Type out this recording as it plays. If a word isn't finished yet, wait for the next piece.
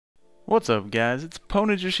What's up, guys? It's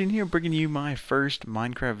iPownageMachine here, bringing you my first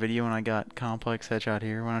Minecraft video, and I got Complex Headshot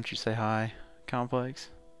here. Why don't you say hi, Complex?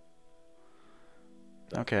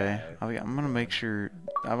 Okay, I'm gonna make sure.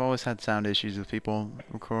 I've always had sound issues with people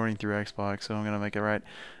recording through Xbox, so I'm gonna make it right.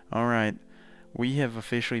 Alright, we have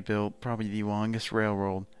officially built probably the longest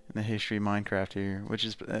railroad in the history of Minecraft here, which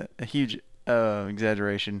is a huge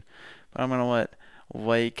exaggeration. But I'm gonna let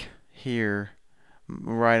Lake here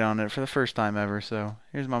ride on it for the first time ever. So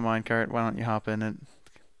here's my minecart. Why don't you hop in it?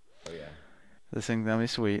 Oh yeah. This thing's gonna be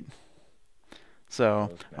sweet.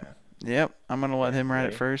 So, yep, I'm gonna let him ride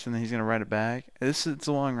it first, and then he's gonna ride it back. It's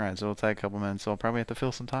a long ride, so it'll take a couple minutes. So I'll probably have to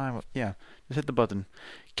fill some time. But yeah, just hit the button.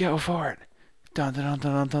 Go for it. Dun dun dun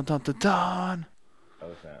dun dun dun dun dun.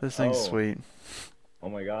 Oh snap. This thing's sweet. Oh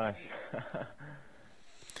my gosh.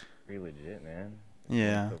 Pretty legit, man.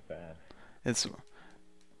 Yeah. So fast. It's.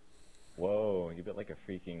 Whoa, you built like a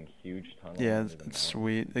freaking huge tunnel. Yeah, it's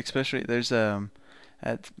sweet. Especially there's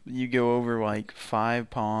you go over like 5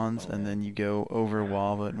 ponds, and then you go over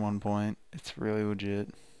lava at one point. It's really legit.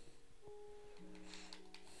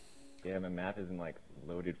 Yeah, my map isn't like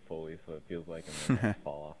loaded fully, so it feels like I'm gonna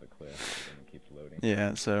fall off a cliff and it keeps loading.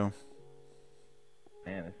 Yeah, so.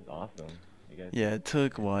 Man, this is awesome. You guys. Yeah, it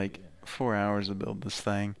took like 4 hours to build this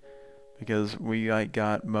thing, because we like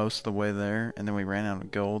got most of the way there, and then we ran out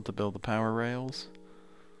of gold to build the power rails.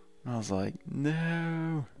 And I was like,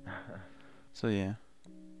 no. So yeah.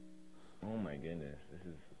 Oh my goodness, this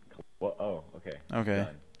is. Well, oh, okay. Okay.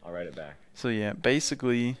 Done. I'll write it back. So yeah,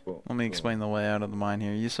 basically, let me explain the layout of the mine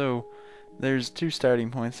here. So there's 2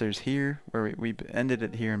 starting points. There's here, where we ended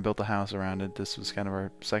it here and built a house around it. This was kind of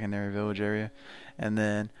our secondary village area. And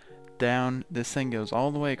then down, this thing goes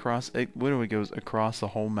all the way across. It literally goes across the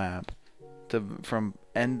whole map. From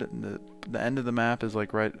the end of the map is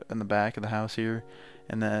like right in the back of the house here,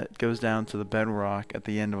 and then it goes down to the bedrock at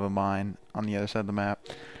the end of a mine on the other side of the map.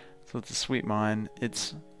 So it's a sweet mine.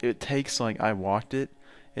 It takes like, I walked it.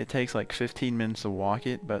 It takes like 15 minutes to walk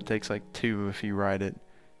it, but it takes like 2 if you ride it.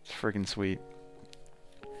 It's freaking sweet.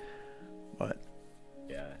 But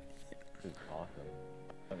yeah, this is awesome.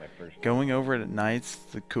 My first going over it at night's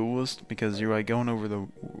the coolest, because you're like going over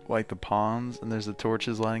the ponds, and there's the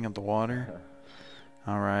torches lighting up the water.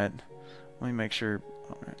 All right, let me make sure.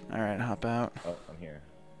 All right, hop out. Oh, I'm here.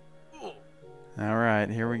 All right,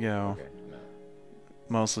 here we go. Okay, I'm out.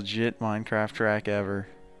 Most legit Minecraft track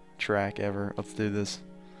ever. Let's do this.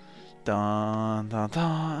 Dun dun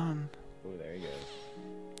dun. Oh, there he goes.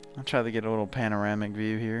 I'll try to get a little panoramic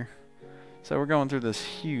view here. So we're going through this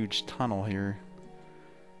huge tunnel here.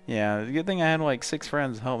 Yeah, the good thing I had like 6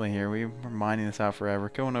 friends help me here. We were mining this out forever.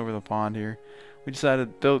 Going over the pond here. We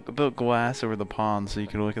decided to build glass over the pond so you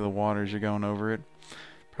could look at the water as you're going over it.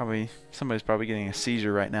 Somebody's probably getting a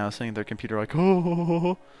seizure right now, sitting at their computer like,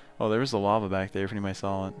 oh. Oh, there was the lava back there if anybody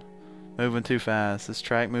saw it. Moving too fast. This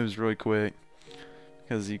track moves really quick,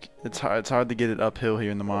 because it's hard to get it uphill here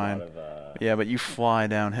in the mine. Yeah, but you fly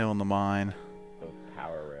downhill in the mine. Those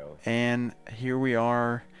power rails. And here we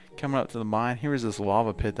are coming up to the mine. Here was this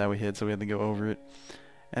lava pit that we hit, so we had to go over it.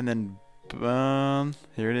 And then, boom,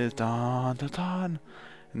 here it is. Dun, dun, dun.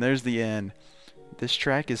 And there's the end. This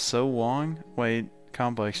track is so long. Wait,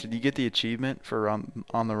 Complex, did you get the achievement for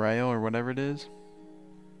on the rail or whatever it is?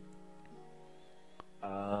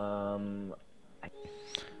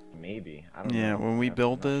 Maybe. I don't know. Yeah, when we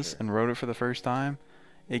built this and wrote it for the first time,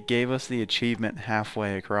 it gave us the achievement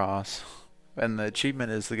halfway across. And the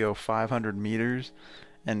achievement is to go 500 meters,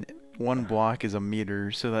 and 1 block is a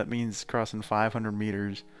meter, so that means crossing 500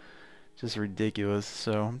 meters. Just ridiculous.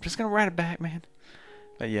 So I'm just gonna ride it back, man.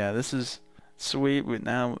 But yeah, this is sweet.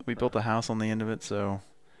 Now we built a house on the end of it, so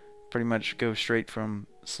pretty much go straight from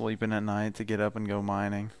sleeping at night to get up and go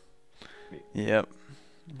mining. Yep.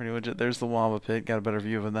 Pretty legit. There's the lava pit. Got a better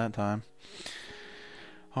view of it that time.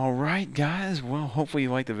 Alright, guys. Well, hopefully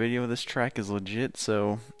you liked the video. This track is legit.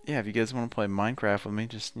 So, yeah, if you guys want to play Minecraft with me,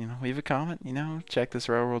 just, leave a comment. Check this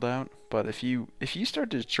railroad out. But if you start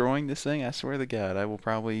destroying this thing, I swear to God, I will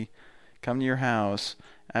probably come to your house.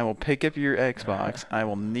 I will pick up your Xbox. I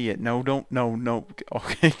will knee it. No, don't. No.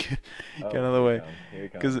 Okay, get out of the way. Here he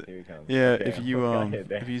comes. Yeah, Okay,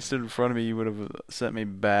 if you stood in front of me, you would have sent me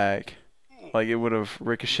back. Like, it would have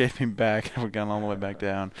ricocheted me back. I would have gone all the way back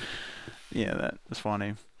down. Yeah, that was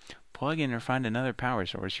funny. Plug in or find another power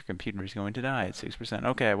source. Your computer is going to die at 6%.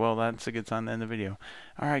 Okay, well, that's a good sign to end the video.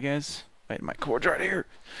 Alright, guys. Wait, my cord's right here.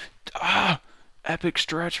 Ah! Epic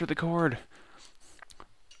stretch with the cord.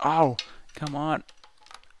 Oh, come on.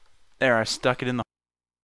 There, I stuck it in the